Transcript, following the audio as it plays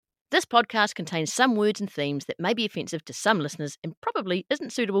This podcast contains some words and themes that may be offensive to some listeners and probably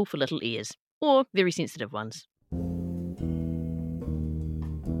isn't suitable for little ears, or very sensitive ones.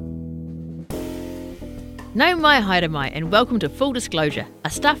 Nau mai haere mai and welcome to Full Disclosure, a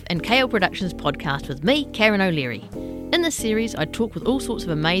Stuff and KL Productions podcast with me, Karen O'Leary. In this series, I talk with all sorts of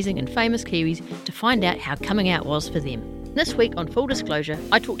amazing and famous Kiwis to find out how coming out was for them. This week on Full Disclosure,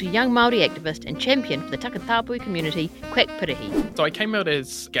 I talked to young Māori activist and champion for the takatāpui community, Quack Pirihi. So I came out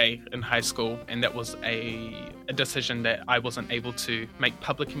as gay in high school, and that was a decision that I wasn't able to make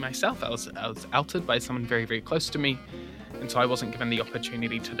publicly myself. I was outed by someone very, very close to me, and so I wasn't given the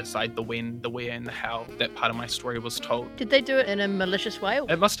opportunity to decide the when, the where, and the how that part of my story was told. Did they do it in a malicious way?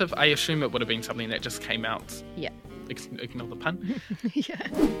 It must have, I assume it would have been something that just came out. Yeah. Ignore the pun. Yeah.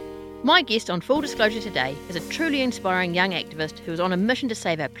 My guest on Full Disclosure today is a truly inspiring young activist who is on a mission to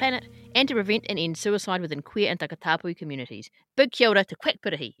save our planet and to prevent and end suicide within queer and takatāpui communities. Big kia ora to Quack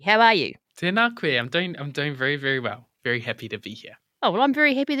Pirihi. How are you? Tēnā koe. I'm doing very, very well. Very happy to be here. Oh, well, I'm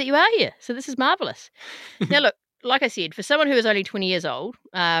very happy that you are here. So this is marvellous. Now, look, like I said, for someone who is only 20 years old,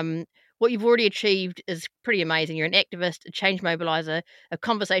 what you've already achieved is pretty amazing. You're an activist, a change mobiliser, a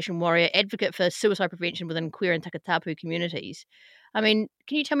conversation warrior, advocate for suicide prevention within queer and takatāpui communities. I mean,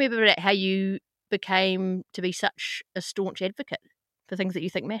 can you tell me a bit about how you became to be such a staunch advocate for things that you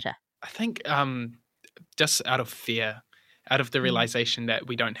think matter? I think just out of fear, out of the realisation that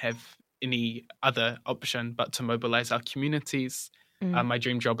we don't have any other option but to mobilise our communities. My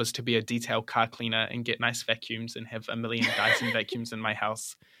dream job is to be a detail car cleaner and get nice vacuums and have 1 million Dyson vacuums in my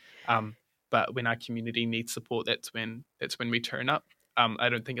house. But when our community needs support, that's when we turn up. I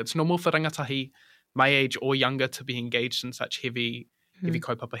don't think it's normal for rangatahi my age or younger to be engaged in such heavy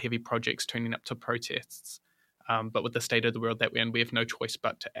kaupapa, heavy projects, turning up to protests. But with the state of the world that we're in, we have no choice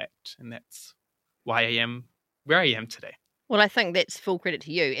but to act. And that's why I am where I am today. Well, I think that's full credit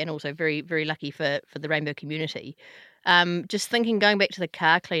to you and also very, very lucky for the rainbow community. Just thinking, going back to the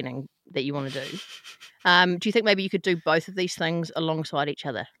car cleaning that you want to do you think maybe you could do both of these things alongside each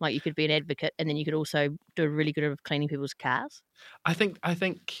other? Like you could be an advocate and then you could also do a really good job of cleaning people's cars? I think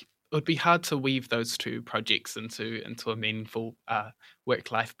it would be hard to weave those two projects into a meaningful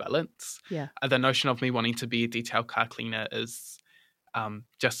work-life balance. Yeah. The notion of me wanting to be a detail car cleaner is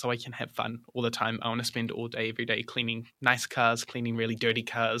just so I can have fun all the time. I want to spend all day, every day cleaning nice cars, cleaning really dirty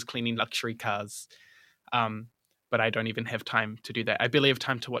cars, cleaning luxury cars. But I don't even have time to do that. I barely have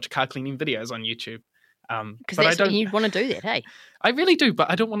time to watch car cleaning videos on YouTube. Because you'd want to do that, hey? I really do,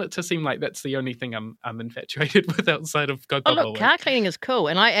 but I don't want it to seem like that's the only thing I'm infatuated with outside of kaupapa. Oh, look, car cleaning is cool.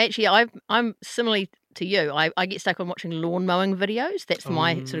 And I'm similarly to you. I get stuck on watching lawn mowing videos. That's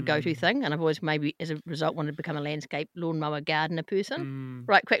my sort of go-to thing. And I've always maybe, as a result, wanted to become a landscape lawn mower gardener person.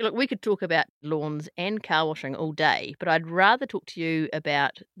 Right, Quack, look, we could talk about lawns and car washing all day, but I'd rather talk to you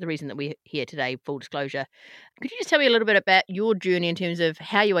about the reason that we're here today, Full Disclosure. Could you just tell me a little bit about your journey in terms of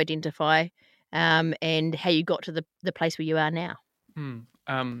how you identify and how you got to the place where you are now?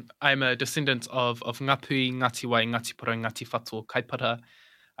 I'm a descendant of Ngāpui, Ngāti Wai, Ngāti Porou, Ngāti Whātua, Kaipara.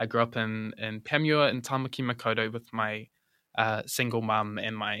 I grew up in Pamua in Tāmaki Makaurau with my single mum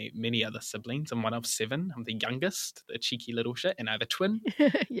and my many other siblings. I'm one of 7. I'm the youngest, the cheeky little shit, and I have a twin.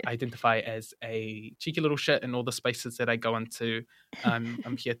 Yeah. I identify as a cheeky little shit in all the spaces that I go into.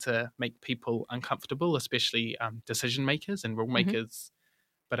 I'm here to make people uncomfortable, especially decision makers and rule makers.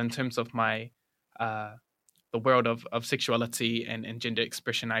 But in terms of my the world of sexuality and gender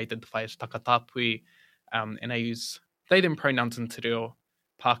expression, I identify as takatāpui, and I use they them pronouns in te reo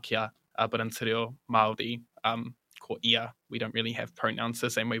Pākehā, but in te reo Māori, ko ia, we don't really have pronouns the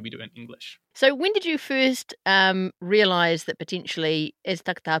same way we do in English. So when did you first realise that potentially as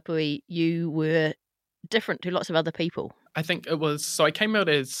takatāpui you were different to lots of other people? I think it was, so I came out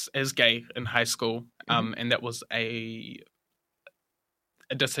as gay in high school, and that was a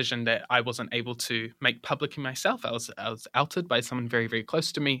decision that I wasn't able to make publicly myself. I was outed by someone very, very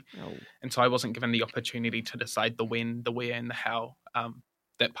close to me. Oh. And so I wasn't given the opportunity to decide the when, the where, and the how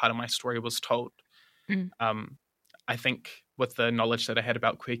that part of my story was told. I think with the knowledge that I had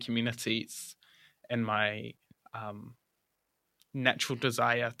about queer communities and my natural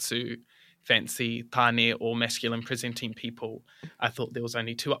desire to fancy tāne or masculine presenting people, I thought there was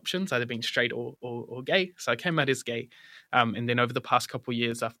only 2 options, either being straight or gay. So I came out as gay. And then over the past couple of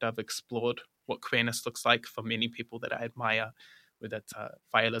years, after I've explored what queerness looks like for many people that I admire, whether it's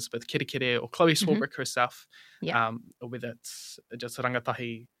Whai Elizabeth Kirikiri or Chloe Swarbrick herself, or whether it's just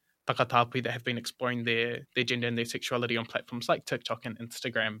rangatahi, takatāpui that have been exploring their gender and their sexuality on platforms like TikTok and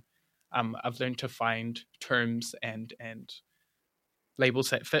Instagram, I've learned to find terms and labels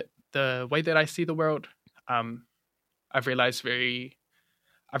that fit the way that I see the world. I've realized very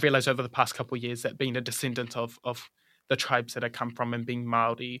I've realized over the past couple of years that being a descendant of the tribes that I come from and being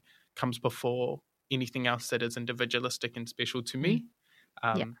Māori comes before anything else that is individualistic and special to me.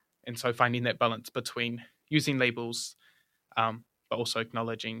 Yeah. And so finding that balance between using labels, but also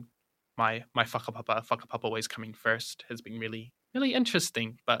acknowledging my whakapapa always coming first has been really, really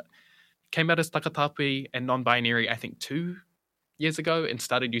interesting. But came out as takatāpui and non-binary, I think, 2 years ago, and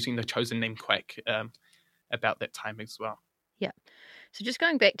started using the chosen name Quack about that time as well. Yeah. So just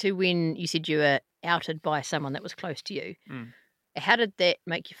going back to when you said you were outed by someone that was close to you, how did that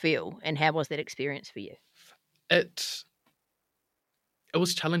make you feel, and how was that experience for you? It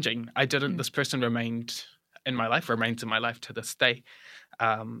was challenging. I didn't. This person remains in my life to this day,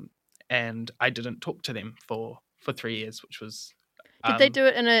 and I didn't talk to them for 3 years, which was. Did they do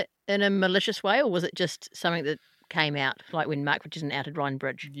it in a malicious way, or was it just something that came out, like when Mark Richardson outed Ryan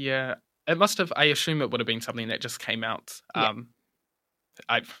Bridge? Yeah, it must have. I assume it would have been something that just came out.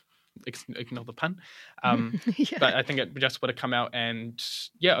 I ignore the pun, but I think it just would have come out, and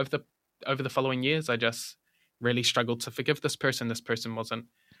over the following years, I just really struggled to forgive this person. This person wasn't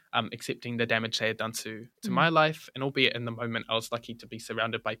accepting the damage they had done to my life, and albeit in the moment, I was lucky to be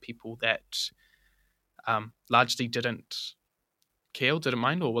surrounded by people that largely didn't care, didn't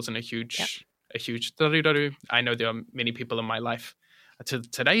mind, or wasn't a huge taruraru. I know there are many people in my life to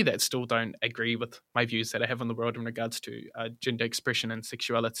today that still don't agree with my views that I have on the world in regards to gender expression and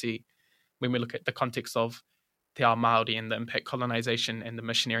sexuality. When we look at the context of te ao Māori and the impact colonization and the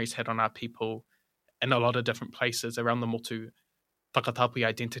missionaries had on our people in a lot of different places around the motu, takatāpui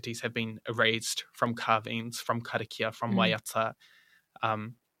identities have been erased from carvings, from karakia, from waiata.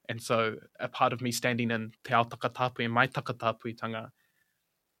 And so a part of me standing in te ao takatāpui and my takatāpuitanga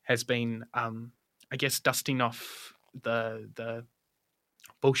has been, I guess, dusting off the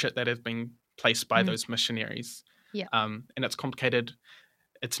bullshit that has been placed by those missionaries. Yeah. And it's complicated,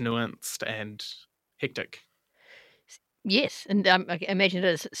 it's nuanced and hectic. Yes, and I imagine it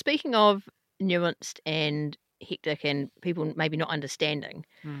is. Speaking of nuanced and hectic and people maybe not understanding,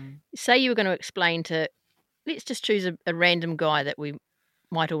 say you were going to explain to, let's just choose a random guy that we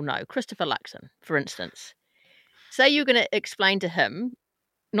might all know, Christopher Luxon, for instance. Say you're going to explain to him,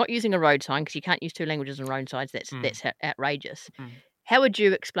 not using a road sign, because you can't use 2 languages on road signs, that's outrageous. How would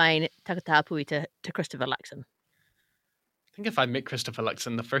you explain takatāpui to Christopher Luxon? I think if I met Christopher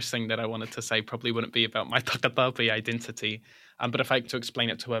Luxon, the first thing that I wanted to say probably wouldn't be about my takatāpui identity. But if I had to explain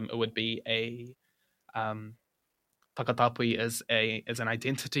it to him, it would be takatāpui is an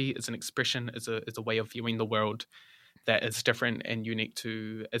identity, is an expression, is a way of viewing the world that is different and unique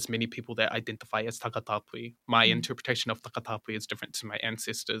to as many people that identify as takatāpui. My interpretation of takatāpui is different to my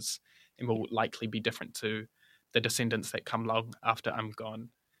ancestors and will likely be different to the descendants that come long after I'm gone.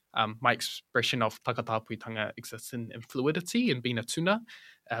 My expression of takatāpuitanga exists in fluidity and being a tuna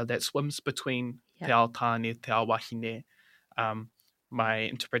that swims between te ao tāne, te ao wahine. My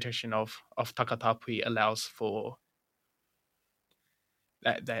interpretation of takatāpui allows for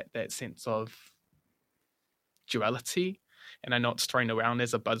that sense of duality, and I know it's thrown around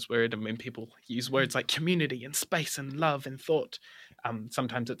as a buzzword, and when people use words like community and space and love and thought,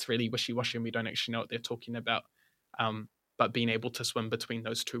 sometimes it's really wishy-washy and we don't actually know what they're talking about. But being able to swim between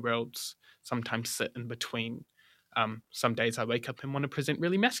those two worlds, sometimes sit in between. Some days I wake up and want to present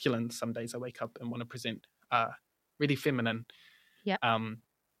really masculine. Some days I wake up and want to present really feminine. Yeah. And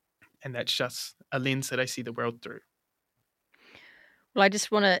that's just a lens that I see the world through. Well, I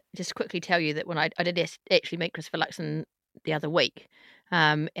just want to quickly tell you that when I did actually meet Christopher Luxon the other week,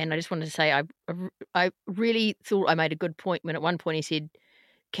 and I just wanted to say I really thought I made a good point when at one point he said,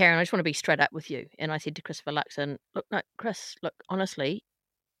 Karen, I just want to be straight up with you. And I said to Christopher Luxon, look, no, Chris, look, honestly,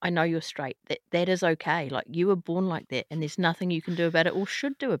 I know you're straight. That is okay. Like, you were born like that, and there's nothing you can do about it or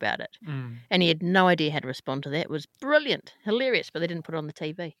should do about it. And he had no idea how to respond to that. It was brilliant, hilarious, but they didn't put it on the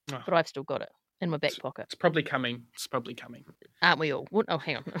TV. Oh. But I've still got it in my back pocket. It's probably coming. Aren't we all? Oh,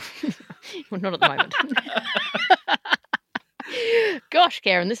 hang on. Well, not at the moment. Gosh,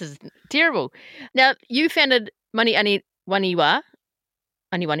 Karen, this is terrible. Now, you founded Mani Waniwa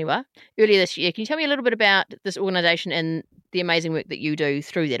earlier this year. Can you tell me a little bit about this organisation and the amazing work that you do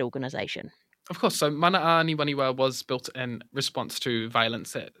through that organisation? Of course. So Manaani Waniwa was built in response to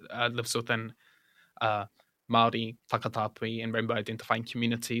violence that lives within Māori, takatāpui and rainbow identifying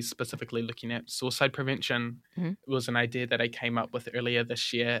communities, specifically looking at suicide prevention. It was an idea that I came up with earlier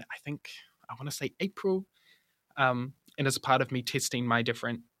this year. I want to say April. And as a part of me testing my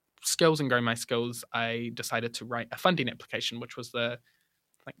different skills and growing my skills, I decided to write a funding application, which was the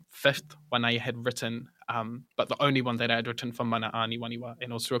fifth one I had written, but the only one that I had written for Manaani Waniwa,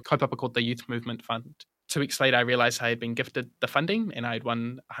 and also a kaupapa called the Youth Movement Fund, 2 weeks later, I realized I had been gifted the funding and I had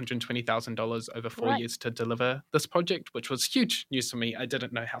won $120,000 over 4 years to deliver this project, which was huge news for me. I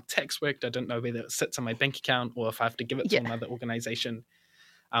didn't know how tax worked. I didn't know whether it sits in my bank account or if I have to give it to another organization.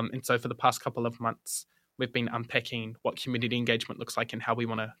 And so for the past couple of months, we've been unpacking what community engagement looks like and how we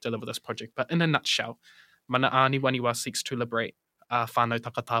want to deliver this project. But in a nutshell, Mana Ani Waniwa seeks to liberate our whānau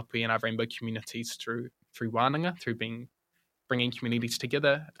takatāpui and our rainbow communities through wānanga, through bringing communities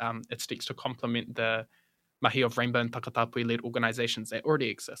together. It seeks to complement the mahi of rainbow and takatāpui-led organisations that already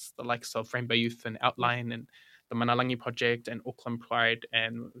exist, the likes of Rainbow Youth and Outline and the Manalangi Project and Auckland Pride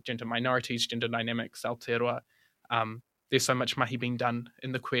and Gender Minorities, Gender Dynamics, Aotearoa. There's so much mahi being done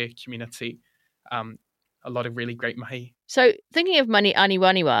in the queer community. A lot of really great mahi. So thinking of Mani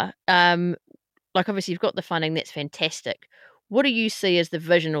Aniwaniwa, like obviously you've got the funding, that's fantastic. What do you see as the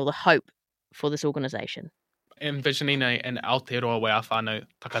vision or the hope for this organisation? Envisioning an Aotearoa where our whānau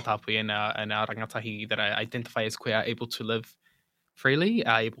takatāpui and our rangatahi that I identify as queer are able to live freely,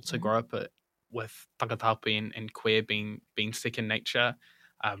 are able to grow up with takatāpui and queer being second nature.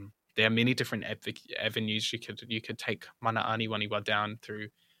 There are many different avenues you could take Mana Ani Waniwa down through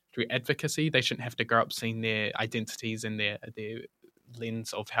advocacy. They shouldn't have to grow up seeing their identities and their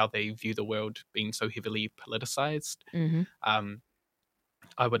lens of how they view the world being so heavily politicized.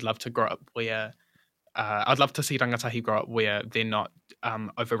 I would love to grow up where I'd love to see rangatahi grow up where they're not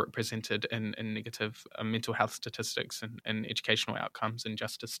overrepresented in negative mental health statistics and educational outcomes and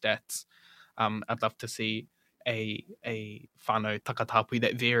justice stats. I'd love to see a whānau takatāpui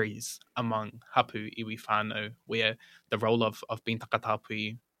that varies among hapu iwi whānau, where the role of being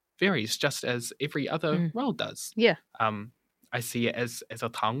takatāpui varies just as every other role does. Yeah. I see it as a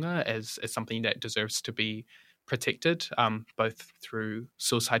taonga, as something that deserves to be protected, both through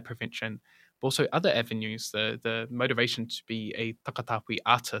suicide prevention, but also other avenues, the motivation to be a takatāpui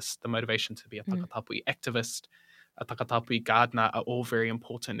artist, the motivation to be a takatāpui activist, a takatāpui gardener are all very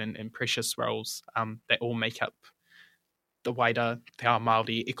important and precious roles that all make up the wider te ao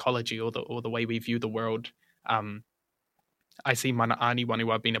Māori ecology or the way we view the world. I see Mana Ani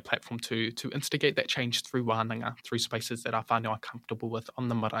Waniwa being a platform to instigate that change through wānanga, through spaces that our whānau are comfortable with on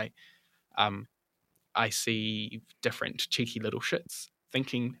the marae. I see different cheeky little shits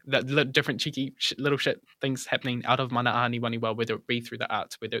thinking that different cheeky little shit things happening out of Mana Ani Waniwa, whether it be through the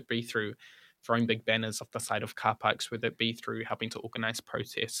arts, whether it be through throwing big banners off the side of car parks, whether it be through helping to organise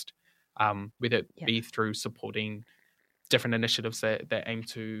protest, whether it be through supporting different initiatives that aim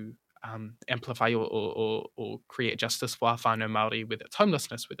to amplify or create justice for our whānau Māori, whether it's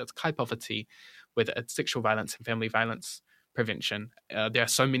homelessness, whether it's kai poverty, whether it's sexual violence and family violence prevention. There are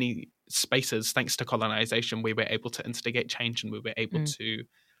so many spaces, thanks to colonisation, where we're able to instigate change and where we're able to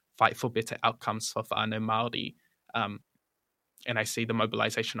fight for better outcomes for whānau Māori. And I see the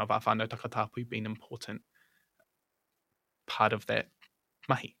mobilisation of our whānau takatāpui being an important part of that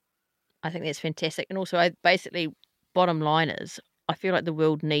mahi. I think that's fantastic. And also, basically, bottom line is, I feel like the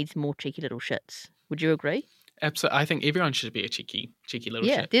world needs more cheeky little shits. Would you agree? Absolutely. I think everyone should be a cheeky little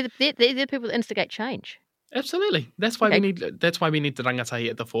shit. Yeah, they're the people that instigate change. Absolutely. That's why we need the rangatahi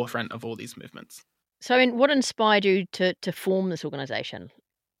at the forefront of all these movements. So, I mean, what inspired you to form this organisation?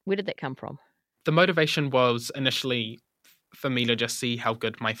 Where did that come from? The motivation was initially for me to just see how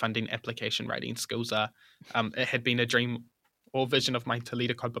good my funding application writing skills are. It had been a dream or vision of mine to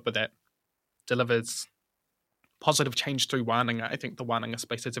lead a kaupapa that delivers positive change through wānanga. I think the wānanga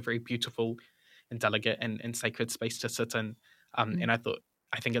space is a very beautiful and delicate and sacred space to sit in. And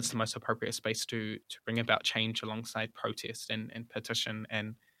I think it's the most appropriate space to bring about change alongside protest and petition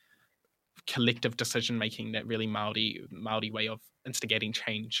and collective decision making, that really Māori way of instigating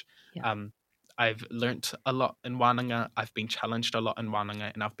change. Yeah. I've learnt a lot in wānanga, I've been challenged a lot in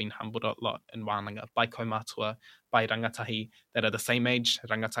wānanga, and I've been humbled a lot in wānanga by kaumātua, by rangatahi that are the same age,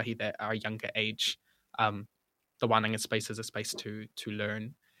 rangatahi that are younger age. The wānanga space is a space to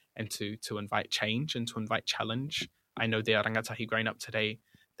learn and to invite change and to invite challenge. I know there are rangatahi growing up today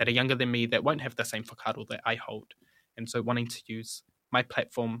that are younger than me that won't have the same whakaaro that I hold. And so wanting to use my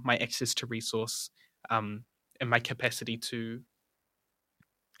platform, my access to resource, and my capacity to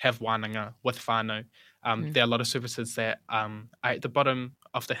have wānanga with whānau. There are a lot of services that are at the bottom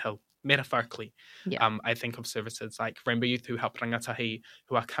of the hill, metaphorically. Yeah. I think of services like Rainbow Youth who help rangatahi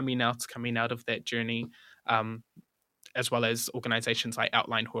who are coming out of that journey, as well as organisations like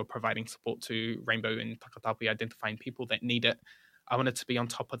Outline who are providing support to Rainbow and takatāpui identifying people that need it. I want it to be on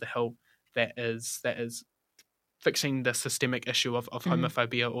top of the hill that is fixing the systemic issue of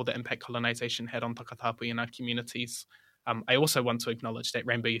homophobia or the impact colonisation had on takatāpui in our communities. I also want to acknowledge that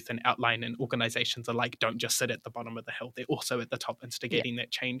Rainbow Youth and Outline and organisations alike don't just sit at the bottom of the hill. They're also at the top instigating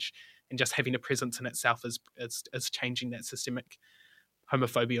that change, and just having a presence in itself is changing that systemic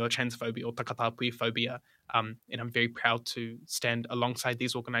homophobia or transphobia or takatāpui phobia. And I'm very proud to stand alongside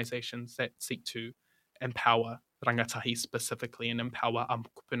these organisations that seek to empower rangatahi specifically and empower our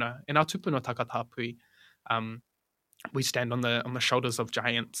kupuna and our tupuna takatāpui. We stand on the shoulders of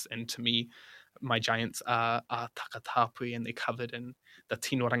giants, and to me, my giants are takatāpui, and they're covered in the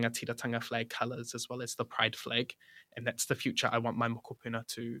Tino Rangatiratanga flag colours as well as the pride flag, and that's the future I want my mokopuna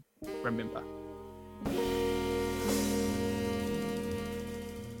to remember.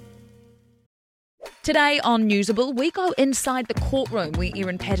 Today on Newsable, we go inside the courtroom where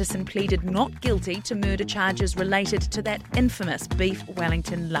Erin Patterson pleaded not guilty to murder charges related to that infamous beef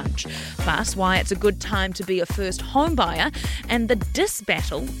Wellington lunch. Plus, why it's a good time to be a first home buyer, and the diss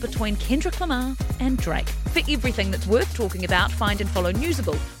battle between Kendrick Lamar and Drake. For everything that's worth talking about, find and follow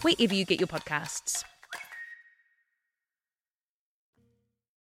Newsable wherever you get your podcasts.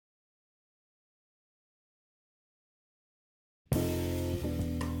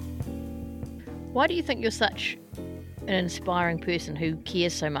 Why do you think you're such an inspiring person who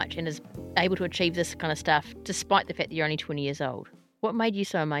cares so much and is able to achieve this kind of stuff despite the fact that you're only 20 years old? What made you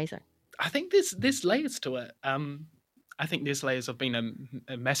so amazing? I think there's layers to it. I think there's layers of being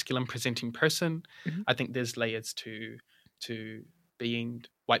a masculine presenting person. Mm-hmm. I think there's layers to being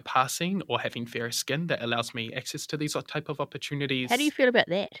white passing or having fairer skin that allows me access to these type of opportunities. How do you feel about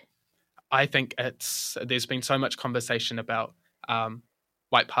that? I think there's been so much conversation about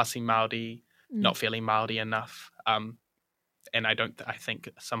white passing Māori, not feeling Māori enough. And I think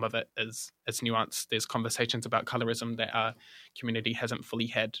some of it is nuanced. There's conversations about colorism that our community hasn't fully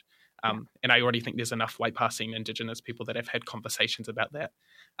had. And I already think there's enough white passing Indigenous people that have had conversations about that.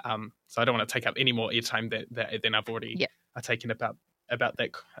 So I don't want to take up any more airtime than I've already taken about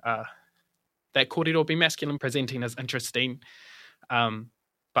that. That kōrero, be masculine presenting is interesting. But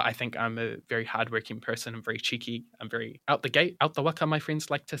I think I'm a very hardworking person. I'm very cheeky. I'm very out the gate, out the waka, my friends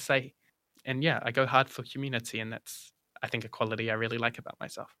like to say. And I go hard for community, and that's, I think, a quality I really like about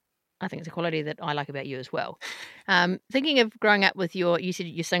myself. I think it's a quality that I like about you as well. Thinking of growing up with you said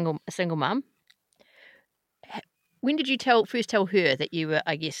you're a single mum. When did you first tell her that you were,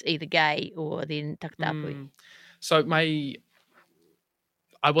 I guess, either gay or then takatāpui? So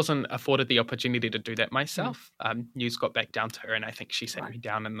I wasn't afforded the opportunity to do that myself. News got back down to her, and I think she sat me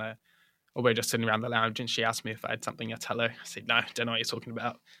down we were just sitting around the lounge, and she asked me if I had something to tell her. I said, no, don't know what you're talking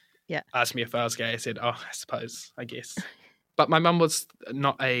about. Yeah. Asked me if I was gay. I said, oh, I guess. But my mum was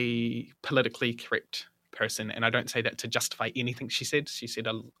not a politically correct person, and I don't say that to justify anything she said. She said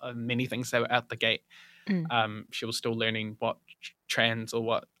many things that were out the gate. She was still learning what trans or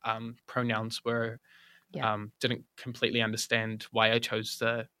what pronouns were. Didn't completely understand why I chose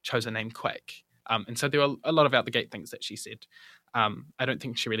the name Quack. And so there were a lot of out the gate things that she said. I don't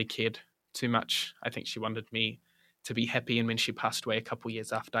think she really cared too much. I think she wanted me to be happy. And when she passed away a couple of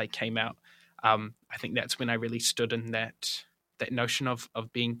years after I came out, I think that's when I really stood in that notion of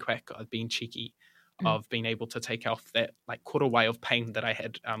being Quack, of being cheeky, of being able to take off that like korowai of pain that I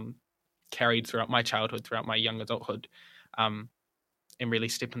had carried throughout my childhood, throughout my young adulthood, and really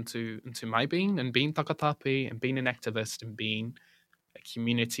step into my being and being takatāpui and being an activist and being a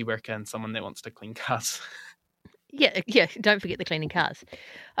community worker and someone that wants to clean cars. Yeah, don't forget the cleaning cars.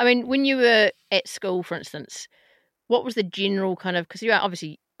 I mean, when you were at school, for instance, what was the general kind of, because you're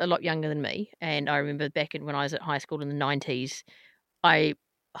obviously a lot younger than me, and I remember back when I was at high school in the 90s, I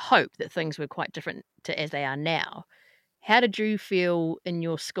hope that things were quite different to as they are now. How did you feel in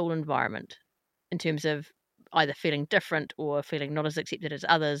your school environment in terms of either feeling different or feeling not as accepted as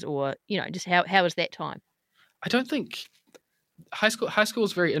others, or, just how was that time? I don't think high school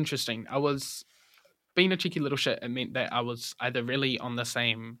was very interesting. I was being a cheeky little shit. It meant that I was either really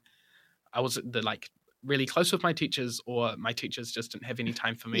really close with my teachers, or my teachers just didn't have any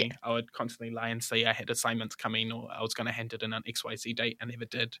time for me. I would constantly lie and say I had assignments coming, or I was going to hand it in on XYZ date. I never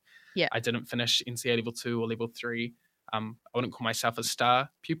did. I didn't finish NCA level 2 or level 3. I wouldn't call myself a star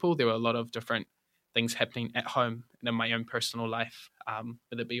pupil. There were a lot of different things happening at home and in my own personal life,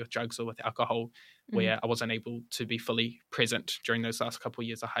 whether it be with drugs or with alcohol, where I wasn't able to be fully present during those last couple of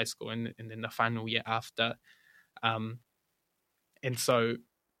years of high school and then the final year after. And so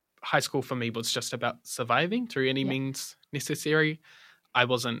high school for me was just about surviving through any means necessary. I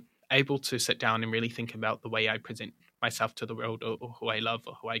wasn't able to sit down and really think about the way I present myself to the world, or who I love,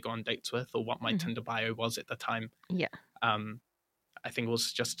 or who I go on dates with, or what my Tinder bio was at the time. I think it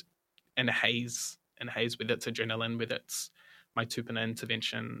was just in a haze, whether it's adrenaline, whether it's my tupuna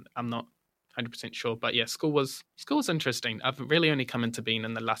intervention. I'm not 100% sure. But yeah, school was interesting. I've really only come into being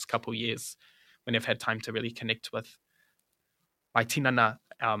in the last couple of years when I've had time to really connect with my tinana,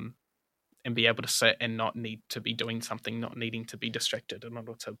 and be able to sit and not need to be doing something, not needing to be distracted in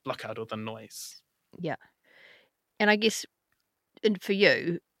order to block out all the noise. Yeah. And I guess, and for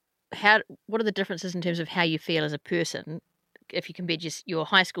you, what are the differences in terms of how you feel as a person if you compare just your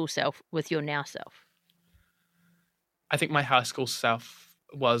high school self with your now self? I think my high school self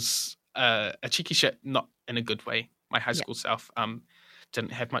was a cheeky shit, not in a good way. My high school self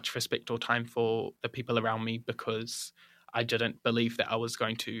didn't have much respect or time for the people around me because I didn't believe that I was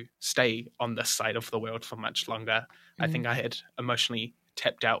going to stay on this side of the world for much longer. I think I had emotionally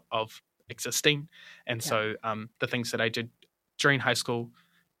tapped out of existing. And so the things that I did during high school,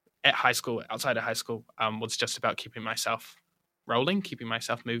 at high school, outside of high school, was just about keeping myself rolling, keeping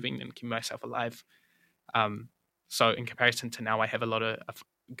myself moving, and keeping myself alive. So in comparison to now, I've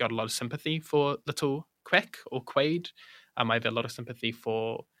got a lot of sympathy for little Quack or Quaid. I have a lot of sympathy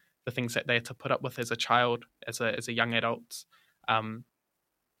for the things that they had to put up with as a child, as a young adult. And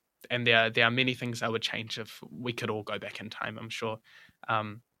there are many things I would change if we could all go back in time, I'm sure.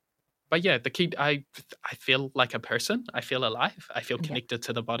 But yeah, the key, I feel like a person. I feel alive. I feel connected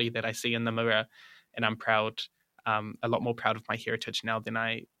to the body that I see in the mirror, and I'm proud, a lot more proud of my heritage now than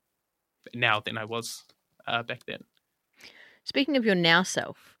I was back then. Speaking of your now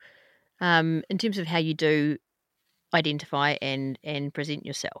self, in terms of how you do identify and present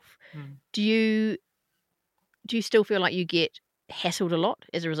yourself, do you still feel like you get hassled a lot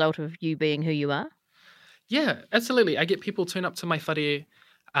as a result of you being who you are? Yeah, absolutely. I get people turn up to my whare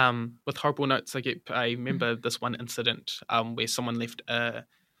with horrible notes. I remember this one incident where someone left a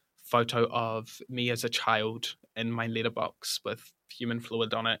photo of me as a child in my letterbox with human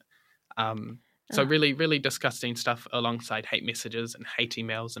fluid on it. So really, really disgusting stuff alongside hate messages and hate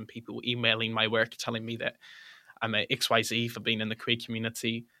emails and people emailing my work telling me that I'm a XYZ for being in the queer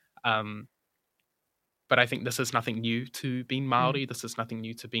community. But I think this is nothing new to being Māori. This is nothing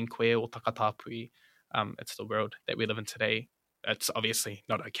new to being queer or takatāpui. It's the world that we live in today. It's obviously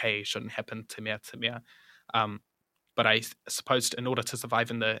not okay. It shouldn't happen to mea. But I suppose in order to survive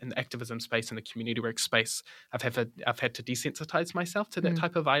in the activism space and the community work space, I've had to desensitize myself to that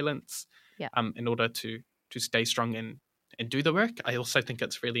type of violence in order to stay strong and do the work. I also think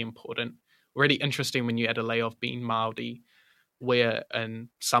it's really important, really interesting when you add a layer of being Māori, where in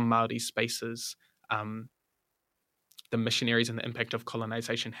some Māori spaces, the missionaries and the impact of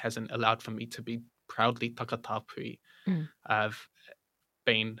colonization hasn't allowed for me to be proudly takatāpui. I've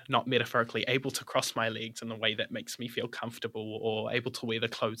been not metaphorically able to cross my legs in a way that makes me feel comfortable or able to wear the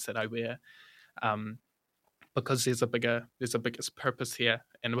clothes that I wear, because there's a bigger purpose here.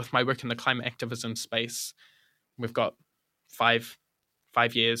 And with my work in the climate activism space, we've got 5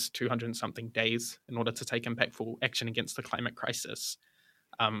 years, 200 and something days in order to take impactful action against the climate crisis.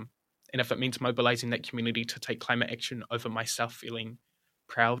 And if it means mobilizing that community to take climate action over myself feeling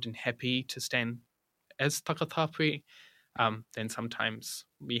proud and happy to stand as takatāpui, then sometimes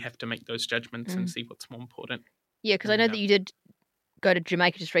we have to make those judgments and see what's more important. Yeah, because I know that you did go to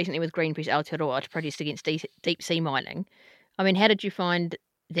Jamaica just recently with Greenpeace Aotearoa to protest against deep sea mining. I mean, how did you find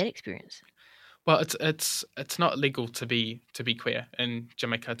that experience? Well, it's not legal to be queer in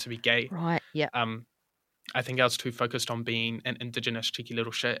Jamaica, to be gay. Right. Yeah. I think I was too focused on being an indigenous cheeky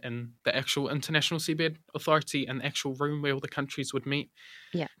little shit in the actual International Seabed Authority and the actual room where all the countries would meet.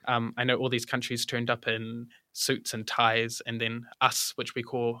 Yeah. I know all these countries turned up in suits and ties, and then us, which we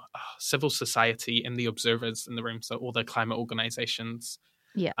call civil society, and the observers in the room, so all the climate organizations,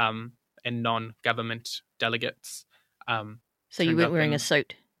 and non-government delegates. So you weren't wearing a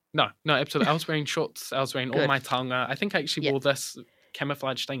suit? No, absolutely. I was wearing shorts. I was wearing all my taonga. I think I actually wore this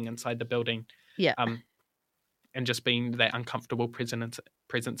camouflage thing inside the building. Yeah. And just being that uncomfortable presence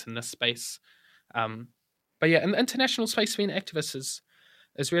in this space. But yeah, in the international space, being activists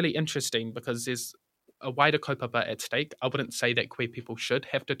is really interesting because there's a wider kaupapa at stake. I wouldn't say that queer people should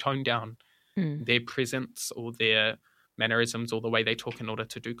have to tone down their presence or their mannerisms or the way they talk in order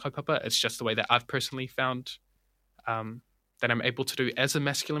to do kaupapa. It's just the way that I've personally found that I'm able to do as a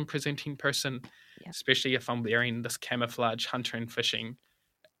masculine presenting person, especially if I'm wearing this camouflage hunter and fishing.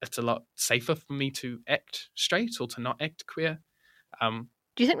 It's a lot safer for me to act straight or to not act queer. Do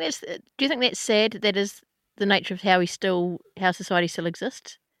you think that's sad? That is the nature of how society still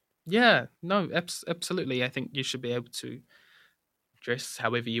exists. Yeah, no, absolutely. I think you should be able to dress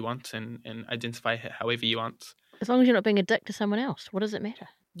however you want and identify however you want. As long as you're not being a dick to someone else, what does it matter?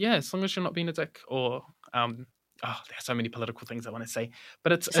 Yeah, as long as you're not being a dick or there's so many political things I want to say,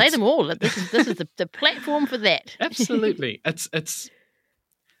 but say them all. This is the platform for that. Absolutely, it's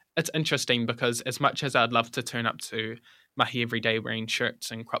it's interesting because as much as I'd love to turn up to mahi every day wearing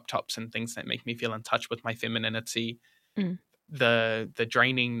shirts and crop tops and things that make me feel in touch with my femininity, Mm. the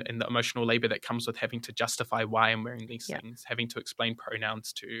draining and the emotional labor that comes with having to justify why I'm wearing these Yeah. things, having to explain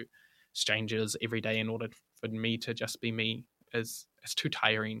pronouns to strangers every day in order for me to just be me is too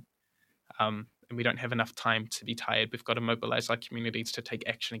tiring. And we don't have enough time to be tired. We've got to mobilize our communities to take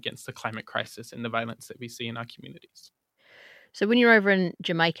action against the climate crisis and the violence that we see in our communities. So when you're over in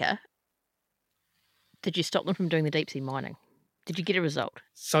Jamaica, did you stop them from doing the deep sea mining? Did you get a result?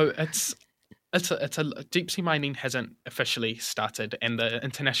 So it's a deep sea mining hasn't officially started, and the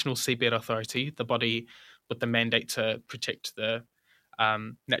International Seabed Authority, the body with the mandate to protect the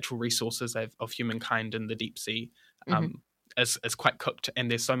natural resources of humankind in the deep sea, is quite cooked. And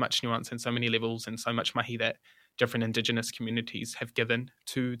there's so much nuance and so many levels and so much mahi that different indigenous communities have given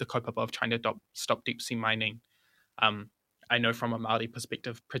to the kaupapa of trying to stop deep sea mining. I know from a Māori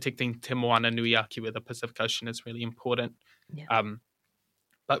perspective, protecting Te Moana Nuiaki with the Pacific Ocean is really important. Yeah.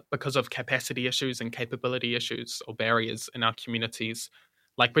 But because of capacity issues and capability issues or barriers in our communities,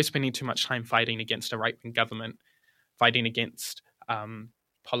 like we're spending too much time fighting against a right-wing government, fighting against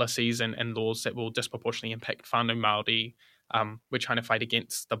policies and laws that will disproportionately impact whānau Māori. We're trying to fight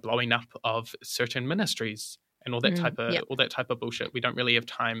against the blowing up of certain ministries and all that type of bullshit. We don't really have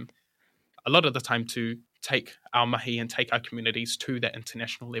time, a lot of the time, to take our mahi and take our communities to that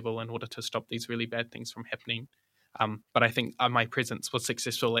international level in order to stop these really bad things from happening. But I think my presence was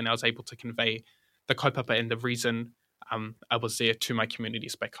successful, and I was able to convey the kaupapa and the reason I was there to my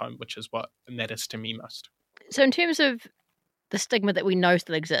communities back home, which is what matters to me most. So in terms of the stigma that we know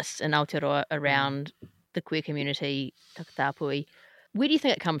still exists in Aotearoa around the queer community, takatāpui, where do you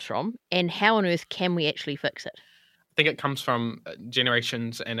think it comes from, and how on earth can we actually fix it? I think it comes from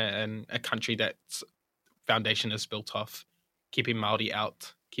generations in a country that's foundation is built off keeping Māori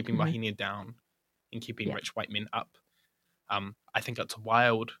out, keeping wahine down, and keeping rich white men up. I think it's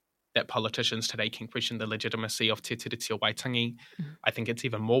wild that politicians today can question the legitimacy of Te Tiriti o Waitangi. I think it's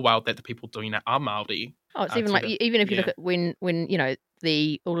even more wild that the people doing it are Māori. Oh, it's even like, even if you look at when you know,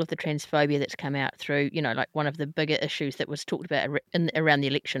 all of the transphobia that's come out through, you know, like one of the bigger issues that was talked about around the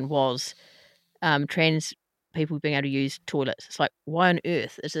election was trans people being able to use toilets. It's like, why on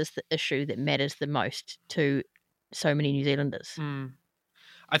earth is this the issue that matters the most to so many New Zealanders?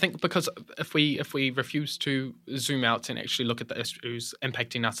 I think because if we refuse to zoom out and actually look at the issues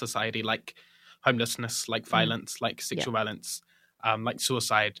impacting our society, like homelessness, like violence, like sexual violence, like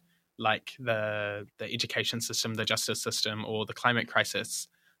suicide, like the education system, the justice system, or the climate crisis,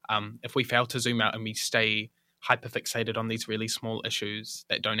 if we fail to zoom out and we stay hyperfixated on these really small issues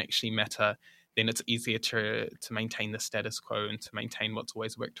that don't actually matter, then it's easier to maintain the status quo and to maintain what's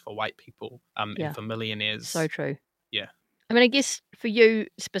always worked for white people and for millionaires. So true. Yeah. I mean, I guess for you,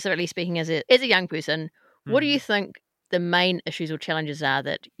 specifically speaking as a young person, what do you think the main issues or challenges are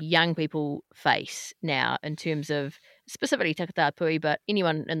that young people face now in terms of specifically takatāpui, but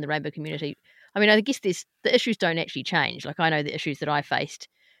anyone in the rainbow community? I mean, I guess the issues don't actually change. Like, I know the issues that I faced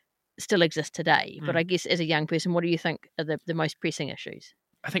still exist today, but I guess as a young person, what do you think are the most pressing issues?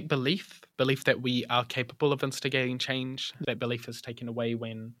 I think belief that we are capable of instigating change. That belief is taken away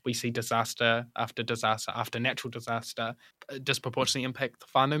when we see disaster after natural disaster disproportionately impact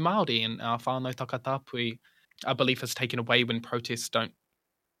whānau Māori and our whānau takatāpui. Our belief is taken away when protests don't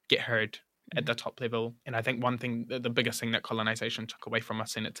get heard at the top level. And I think one thing, the biggest thing that colonisation took away from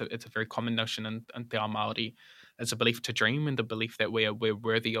us, and it's a very common notion in Te Ao Māori, is a belief to dream and the belief that we're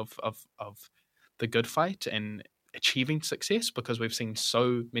worthy of the good fight and achieving success, because we've seen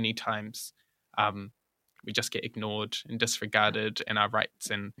so many times we just get ignored and disregarded, and our rights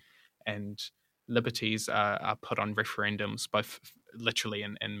and liberties are put on referendums, both literally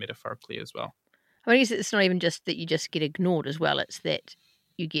and metaphorically as well. I guess it's not even just that you just get ignored as well, it's that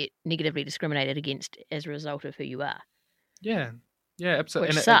you get negatively discriminated against as a result of who you are. Yeah,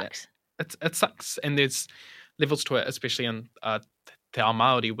 absolutely. Which sucks. It sucks, and there's levels to it, especially in Te Ao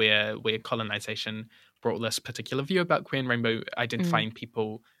Māori, where colonisation brought this particular view about queer and rainbow identifying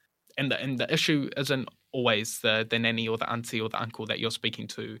people, and the issue isn't always the nanny or the auntie or the uncle that you're speaking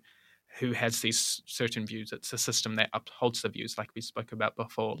to who has these certain views. It's a system that upholds the views, like we spoke about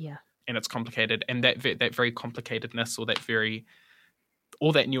before. Yeah. And it's complicated, and that very complicatedness, or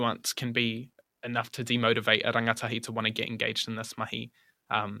all that nuance can be enough to demotivate a rangatahi to want to get engaged in this mahi,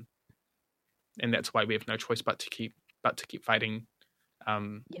 and that's why we have no choice but to keep fighting.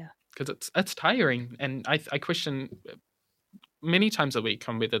 Because it's tiring, and I question many times a week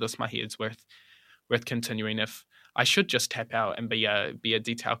on whether this mahi is worth continuing. If I should just tap out and be a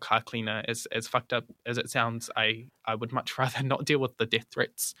detail car cleaner. As fucked up as it sounds, I would much rather not deal with the death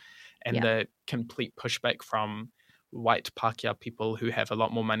threats and the complete pushback from white Pākehā people who have a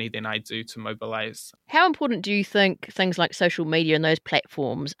lot more money than I do to mobilise. How important do you think things like social media and those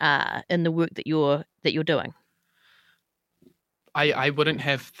platforms are in the work that you're doing? I wouldn't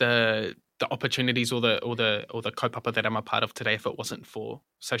have the opportunities or the kaupapa that I'm a part of today if it wasn't for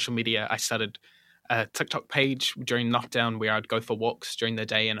social media. I started a TikTok page during lockdown where I'd go for walks during the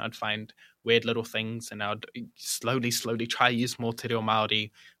day and I'd find weird little things and I'd slowly try to use more te reo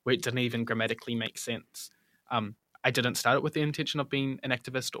Māori where it didn't even grammatically make sense. I didn't start it with the intention of being an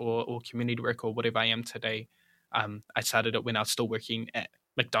activist or community worker or whatever I am today. I started it when I was still working at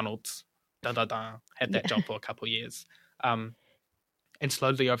McDonald's. Had that job for a couple of years. And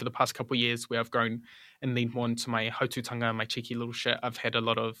slowly over the past couple of years where I've grown and leaned more into my haututanga, my cheeky little shit, I've had a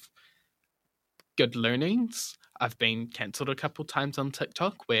lot of good learnings. I've been cancelled a couple of times on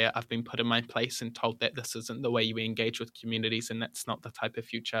TikTok where I've been put in my place and told that this isn't the way you engage with communities and that's not the type of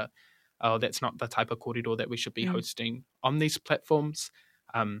future, that's not the type of corridor that we should be hosting on these platforms.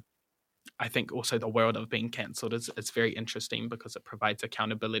 I think also the world of being cancelled is very interesting because it provides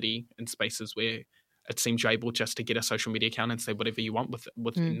accountability in spaces where it seems you're able just to get a social media account and say whatever you want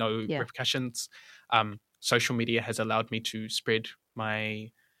with no repercussions. Social media has allowed me to spread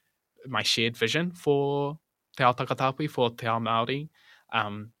my shared vision for te ao takatāpui, for te ao Māori.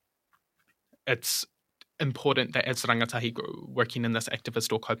 It's important that as rangatahi working in this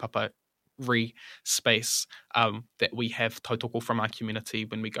activist or kaupapa space, that we have tautoko from our community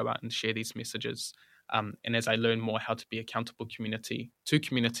when we go out and share these messages. And as I learn more how to be accountable community,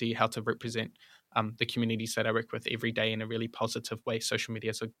 how to represent the communities that I work with every day in a really positive way, social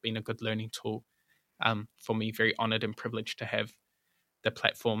media has been a good learning tool for me. Very honoured and privileged to have the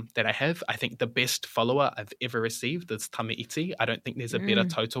platform that I have. I think the best follower I've ever received is tamaiti. I don't think there's a better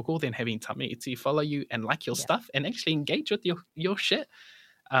tautoko than having tamaiti follow you and like your stuff and actually engage with your shit.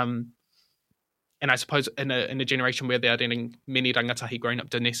 And I suppose in a generation where there are many rangatahi growing up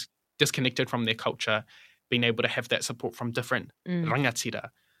disconnected from their culture, being able to have that support from different rangatira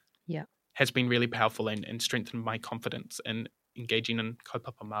has been really powerful and strengthened my confidence in engaging in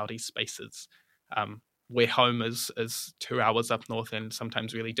kaupapa Māori spaces. Where home is 2 hours up north and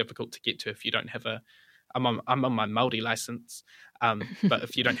sometimes really difficult to get to if you don't have I'm on my Māori license, but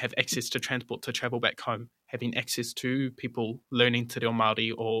if you don't have access to transport to travel back home, having access to people learning te reo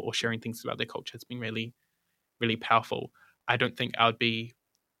Māori or sharing things about their culture has been really, really powerful. I don't think I would be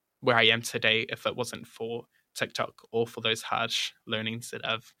where I am today if it wasn't for TikTok or for those harsh learnings that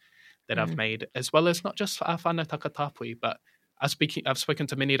I've made, as well as not just for our whānau takatāpui, but I've spoken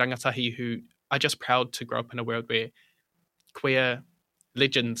to many rangatahi who are just proud to grow up in a world where queer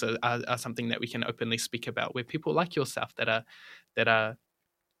legends are something that we can openly speak about, where people like yourself that are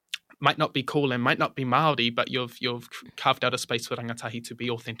might not be cool and might not be Māori, but you've carved out a space for rangatahi to be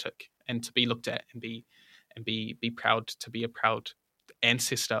authentic and to be looked at and be proud, to be a proud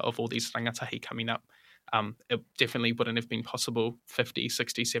ancestor of all these rangatahi coming up. It definitely wouldn't have been possible 50,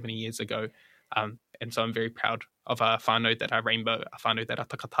 60, 70 years ago. And so I'm very proud of our whānau that are rainbow, our whānau that are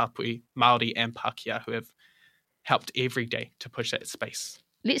takatāpui, Māori and Pākehā, who have helped every day to push that space.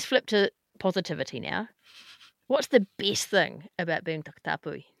 Let's flip to positivity now. What's the best thing about being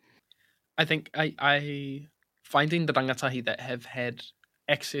takatāpui? I think I finding the rangatahi that have had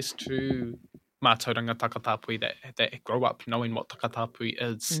access to mātauranga takatāpui, that grow up knowing what takatāpui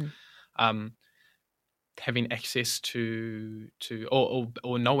is, having access to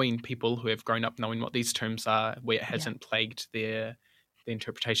or knowing people who have grown up knowing what these terms are, where it hasn't plagued their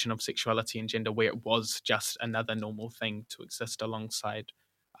interpretation of sexuality and gender, where it was just another normal thing to exist alongside,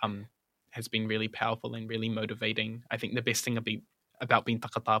 has been really powerful and really motivating. I think the best thing about being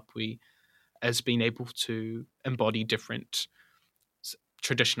takatāpui is being able to embody different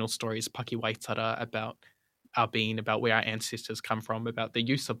traditional stories, paki waitara, about our being, about where our ancestors come from, about the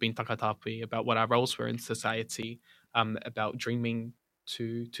use of being takatāpui, about what our roles were in society, about dreaming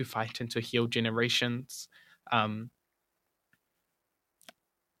to fight and to heal generations.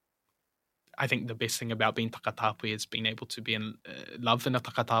 I think the best thing about being takatāpui is being able to be in love in a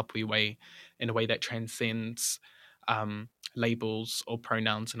takatāpui way, in a way that transcends labels or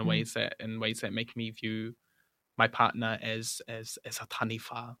pronouns, in ways that make me view my partner as a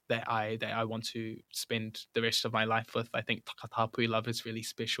taniwha that I want to spend the rest of my life with. I think takatāpui love is really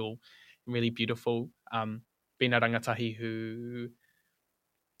special and really beautiful. Being a rangatahi who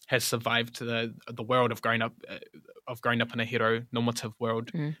has survived the world of growing up in a heteronormative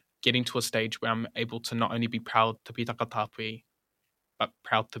world, getting to a stage where I'm able to not only be proud to be takatāpui, but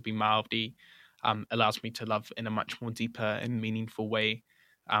proud to be Māori, allows me to love in a much more deeper and meaningful way.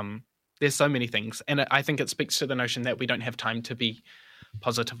 There's so many things. And I think it speaks to the notion that we don't have time to be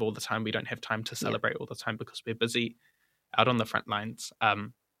positive all the time. We don't have time to celebrate all the time because we're busy out on the front lines.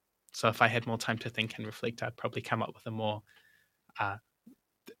 So if I had more time to think and reflect, I'd probably come up with a more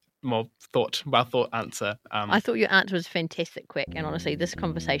well-thought answer. I thought your answer was fantastic, Quack, and honestly, this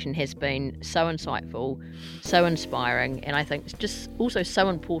conversation has been so insightful, so inspiring, and I think it's just also so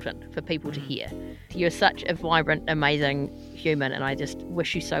important for people to hear. You're such a vibrant, amazing human, and I just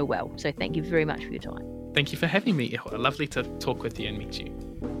wish you so well. So thank you very much for your time. Thank you for having me, Iho. Lovely to talk with you and meet you.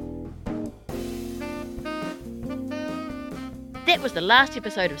 That was the last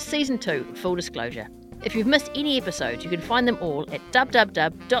episode of Season 2, Full Disclosure. If you've missed any episodes, you can find them all at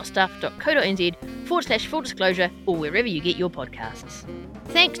www.stuff.co.nz/full disclosure or wherever you get your podcasts.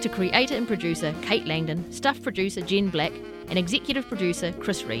 Thanks to creator and producer Kate Langdon, staff producer Jen Black, and executive producer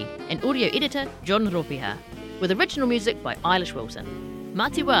Chris Reed, and audio editor John Ropiha, with original music by Eilish Wilson.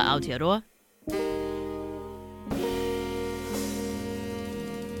 Mā te wā Aotearoa.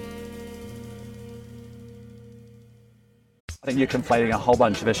 I think you're conflating a whole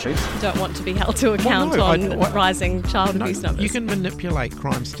bunch of issues. Don't want to be held to account rising child abuse numbers. You can manipulate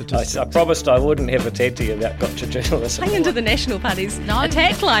crime statistics. I promised I wouldn't have a tatty about gotcha journalism. Hang into the National Party's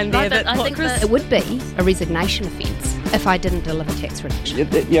attack line there. It would be a resignation offence if I didn't deliver tax reduction.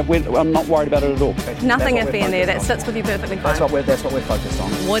 I'm not worried about it at all. Nothing iffy in there. That sits with you perfectly fine. That's what we're focused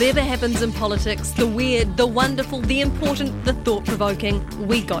on. Whatever happens in politics, the weird, the wonderful, the important, the thought-provoking,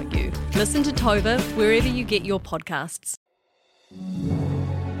 we got you. Listen to Tova wherever you get your podcasts.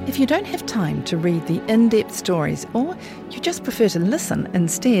 If you don't have time to read the in-depth stories, or you just prefer to listen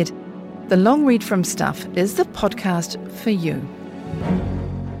instead, The Long Read from Stuff is the podcast for you.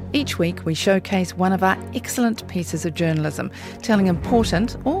 Each week we showcase one of our excellent pieces of journalism, telling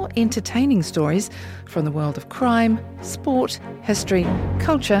important or entertaining stories from the world of crime, sport, history,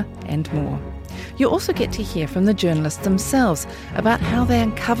 culture and more. You also get to hear from the journalists themselves about how they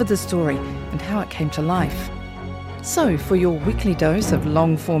uncovered the story and how it came to life. So, for your weekly dose of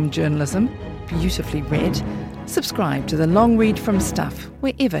long-form journalism, beautifully read, subscribe to The Long Read from Stuff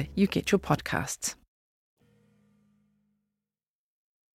wherever you get your podcasts.